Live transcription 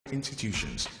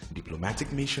institutions,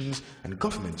 diplomatic missions, and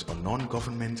government or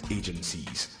non-government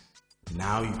agencies.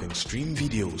 Now you can stream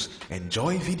videos,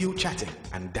 enjoy video chatting,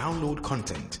 and download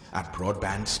content at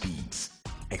broadband speeds.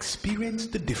 Experience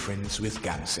the difference with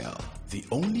Gamcell, the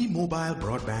only mobile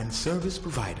broadband service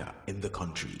provider in the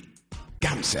country.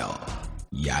 Gamcell,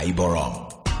 Yai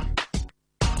Borom.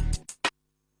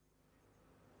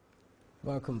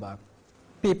 Welcome back.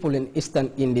 People in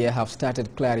eastern India have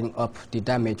started clearing up the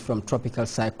damage from tropical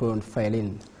cyclone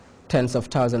Phailin. Tens of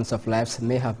thousands of lives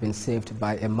may have been saved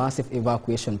by a massive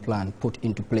evacuation plan put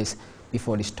into place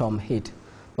before the storm hit.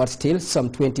 But still,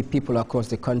 some 20 people across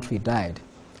the country died.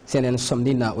 CNN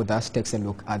Somnina with us takes a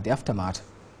look at the aftermath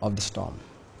of the storm.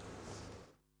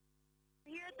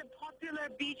 Here at the popular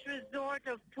beach resort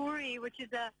of Puri, which is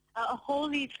a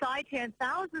holy site here, and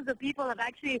thousands of people have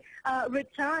actually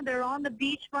returned. They're on the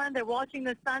beachfront. They're watching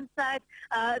the sunset.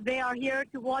 They are here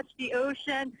to watch the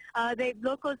ocean.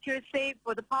 Locals here say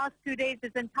for the past 2 days,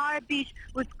 this entire beach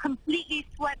was completely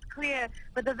swept clear.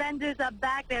 But the vendors are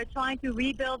back. They're trying to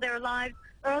rebuild their lives.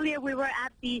 Earlier, we were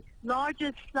at the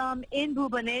largest slum in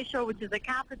Bhubaneswar, which is the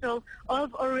capital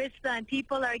of Orissa, and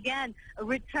people are again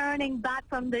returning back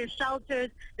from their shelters.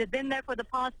 They've been there for the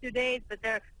past 2 days, but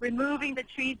they're removing the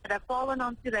trees that have fallen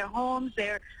onto their homes.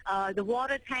 The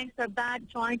water tanks are back,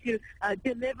 trying to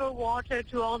deliver water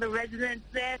to all the residents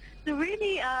there. So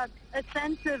really a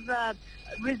sense of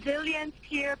resilience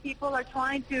here. People are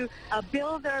trying to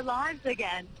build their lives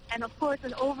again, and of course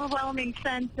an overwhelming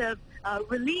sense of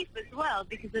relief as well,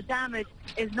 because the damage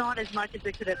is not as much as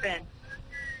it could have been.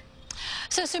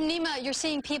 So, Sumnima, you're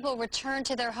seeing people return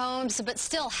to their homes, but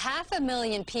still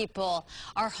 500,000 people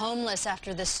are homeless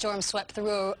after this storm swept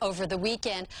through over the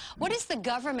weekend. What is the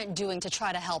government doing to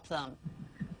try to help them?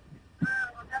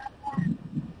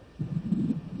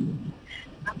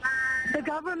 The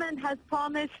government has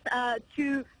promised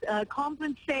to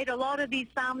compensate a lot of these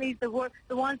families, the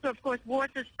ones who, of course,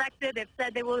 worst affected. They've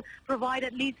said they will provide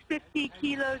at least 50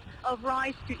 kilos of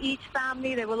rice to each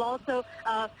family. They will also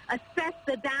assess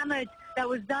the damage that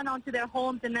was done onto their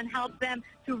homes and then help them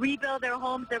to rebuild their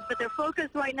homes. But their focus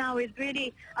right now is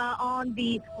really on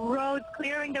the roads,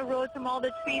 clearing the roads from all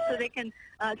the trees so they can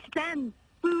send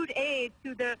food aid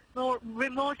to the more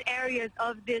remote areas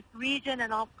of this region,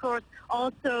 and of course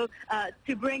also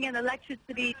to bring in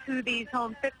electricity to these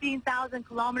homes. 15,000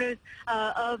 kilometers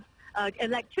of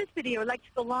electricity or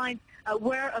electrical lines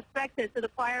were affected, so the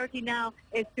priority now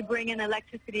is to bring in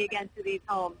electricity again to these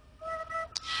homes.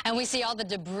 And we see all the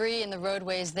debris in the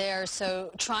roadways there,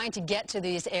 so trying to get to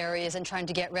these areas and trying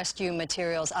to get rescue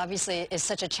materials obviously is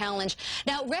such a challenge.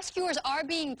 Now, rescuers are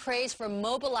being praised for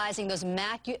mobilizing those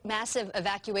massive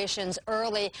evacuations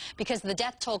early because the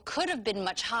death toll could have been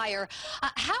much higher.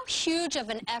 How huge of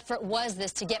an effort was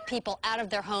this to get people out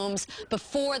of their homes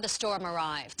before the storm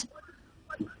arrived?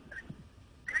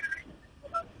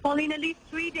 Pauline, at least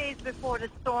 3 days before the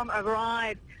storm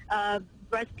arrived,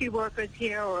 rescue workers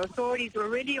here or authorities were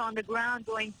really on the ground,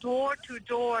 going door to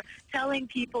door, telling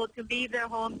people to leave their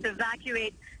homes, to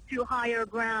evacuate to higher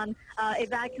ground,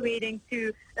 evacuating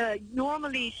to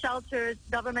normally shelters,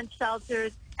 government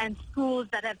shelters, and schools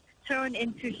that have turned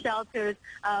into shelters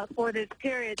for this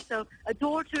period. So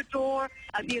door to door,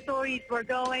 the authorities were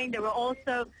going. They were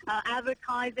also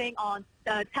advertising on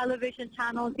television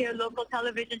channels here, local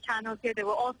television channels here. They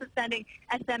were also sending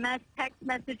SMS text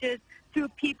messages to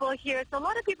people here. So a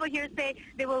lot of people here say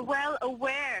they were well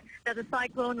aware that the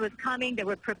cyclone was coming. They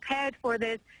were prepared for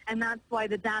this, and that's why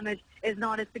the damage is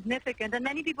not as significant. And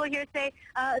many people here say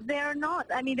they're not.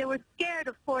 I mean, they were scared,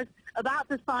 of course, about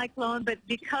the cyclone, but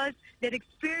because they'd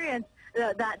experienced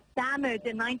that damage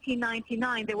in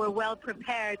 1999, they were well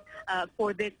prepared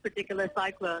for this particular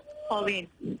cyclone. Pauline.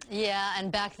 Yeah,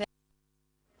 and back then.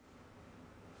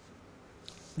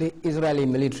 The Israeli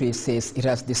military says it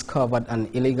has discovered an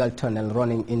illegal tunnel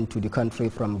running into the country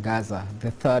from Gaza, the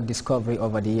third discovery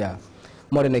over the year.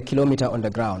 More than a kilometer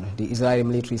underground, the Israeli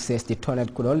military says the tunnel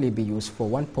could only be used for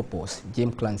one purpose.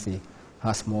 Jim Clancy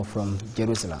has more from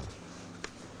Jerusalem.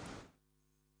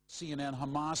 CNN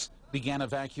Hamas began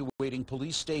evacuating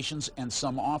police stations and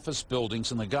some office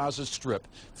buildings in the Gaza Strip,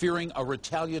 fearing a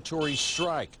retaliatory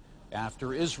strike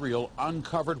after Israel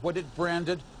uncovered what it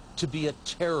branded to be a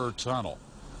terror tunnel.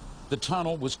 The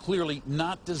tunnel was clearly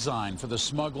not designed for the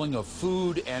smuggling of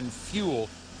food and fuel,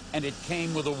 and it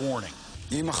came with a warning.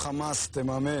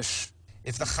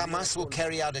 If the Hamas will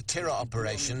carry out a terror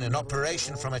operation, an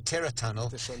operation from a terror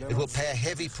tunnel, it will pay a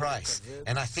heavy price.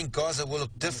 And I think Gaza will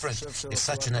look different if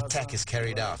such an attack is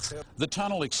carried out. The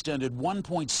tunnel extended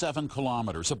 1.7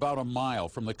 kilometers, about a mile,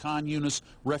 from the Khan Yunis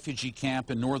refugee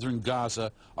camp in northern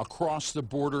Gaza across the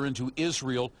border into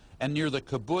Israel and near the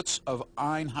kibbutz of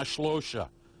Ain Hashlosha.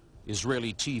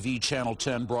 Israeli TV Channel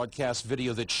 10 broadcast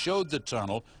video that showed the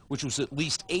tunnel, which was at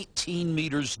least 18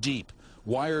 meters deep,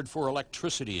 wired for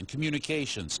electricity and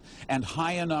communications, and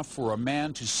high enough for a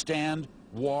man to stand,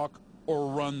 walk, or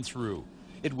run through.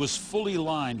 It was fully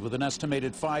lined with an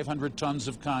estimated 500 tons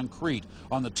of concrete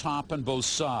on the top and both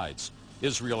sides.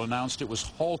 Israel announced it was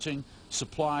halting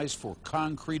supplies for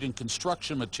concrete and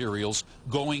construction materials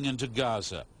going into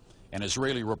Gaza. An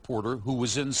Israeli reporter who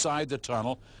was inside the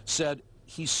tunnel said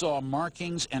he saw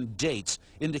markings and dates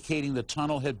indicating the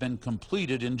tunnel had been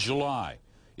completed in July.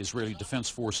 Israeli Defense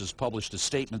Forces published a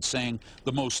statement saying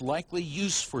the most likely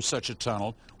use for such a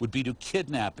tunnel would be to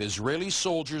kidnap Israeli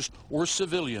soldiers or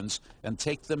civilians and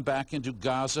take them back into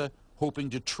Gaza, hoping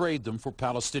to trade them for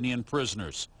Palestinian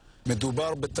prisoners. We're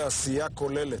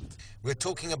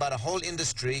talking about a whole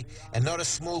industry and not a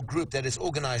small group that is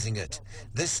organizing it.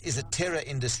 This is a terror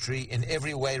industry in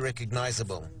every way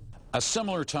recognizable. A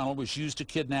similar tunnel was used to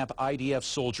kidnap IDF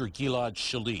soldier Gilad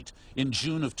Shalit in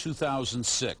June of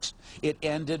 2006. It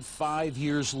ended 5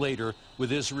 years later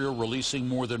with Israel releasing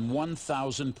more than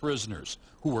 1,000 prisoners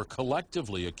who were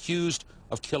collectively accused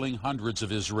of killing hundreds of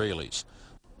Israelis.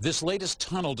 This latest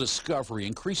tunnel discovery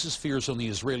increases fears on the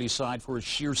Israeli side for its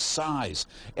sheer size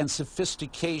and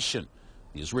sophistication.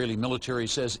 The Israeli military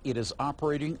says it is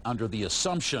operating under the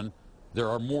assumption there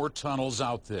are more tunnels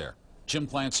out there. Jim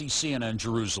Clancy, CNN,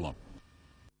 Jerusalem.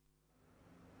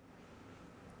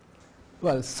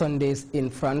 Well, Sundays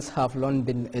in France have long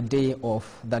been a day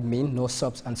off. That means no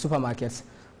shops and supermarkets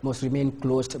must remain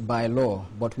closed by law.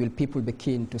 But will people be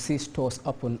keen to see stores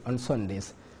open on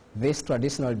Sundays? This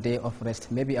traditional day of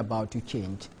rest may be about to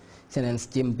change. CNN's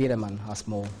Jim Biederman has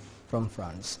more from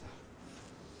France.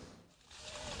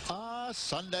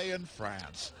 Sunday in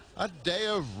France. A day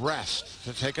of rest,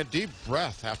 to take a deep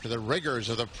breath after the rigors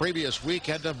of the previous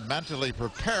weekend, to mentally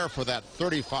prepare for that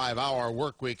 35-hour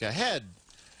work week ahead.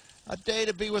 A day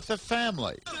to be with the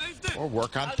family or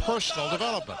work on personal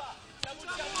development.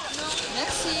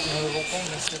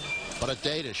 But a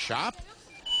day to shop?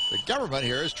 The government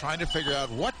here is trying to figure out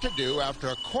what to do after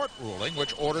a court ruling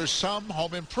which orders some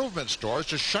home improvement stores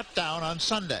to shut down on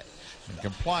Sunday, in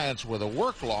compliance with a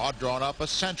work law drawn up a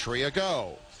century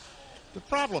ago. The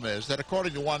problem is that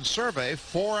according to one survey,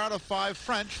 4 out of 5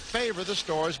 French favor the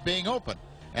stores being open,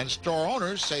 and store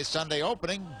owners say Sunday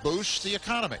opening boosts the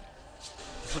economy.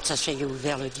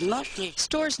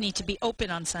 Stores need to be open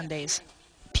on Sundays.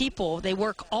 People, they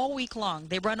work all week long.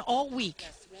 They run all week.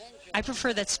 I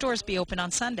prefer that stores be open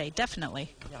on Sunday,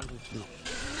 definitely.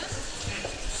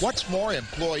 What's more,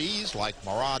 employees like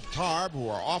Murad Tarb, who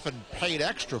are often paid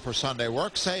extra for Sunday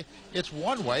work, say it's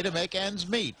one way to make ends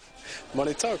meet.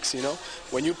 Money talks, you know.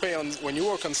 When you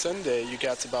work on Sunday, you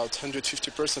get about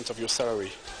 150% of your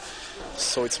salary.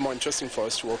 So it's more interesting for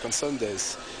us to work on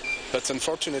Sundays. But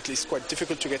unfortunately, it's quite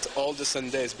difficult to get all the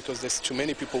Sundays because there's too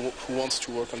many people who want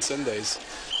to work on Sundays.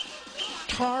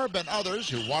 Tarb and others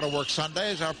who want to work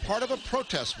Sundays are part of a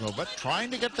protest movement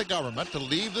trying to get the government to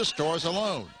leave the stores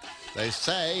alone. They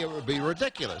say it would be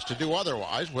ridiculous to do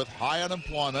otherwise with high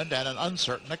unemployment and an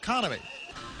uncertain economy.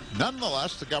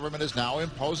 Nonetheless, the government is now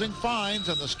imposing fines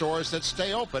on the stores that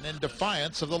stay open in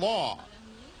defiance of the law.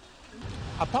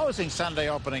 Opposing Sunday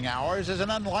opening hours is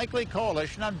an unlikely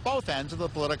coalition on both ends of the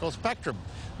political spectrum.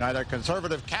 Neither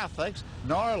conservative Catholics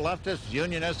nor leftist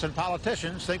unionists and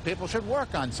politicians think people should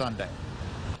work on Sunday.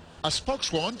 A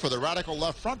spokeswoman for the radical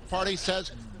Left Front Party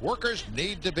says workers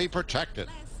need to be protected.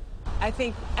 I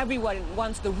think everyone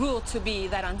wants the rule to be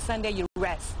that on Sunday you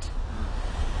rest.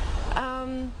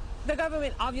 The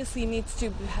government obviously needs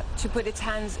to put its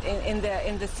hands in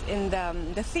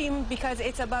the theme because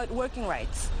it's about working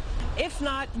rights. If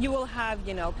not, you will have,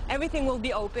 everything will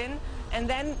be open, and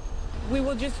then we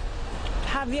will just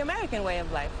have the American way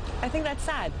of life. I think that's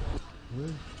sad.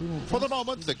 For the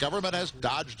moment, the government has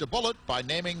dodged a bullet by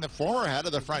naming the former head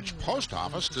of the French post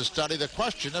office to study the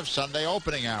question of Sunday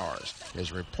opening hours.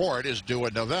 His report is due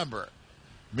in November.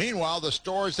 Meanwhile, the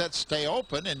stores that stay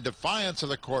open in defiance of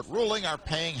the court ruling are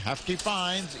paying hefty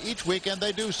fines each weekend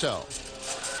they do so,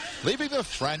 leaving the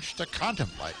French to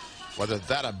contemplate whether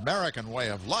that American way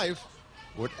of life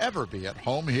would ever be at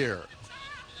home here.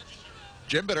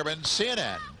 Jim Biederman,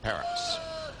 CNN, Paris.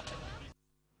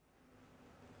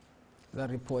 The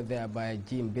report there by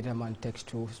Jim Biederman takes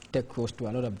us to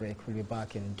another break. We'll be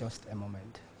back in just a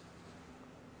moment.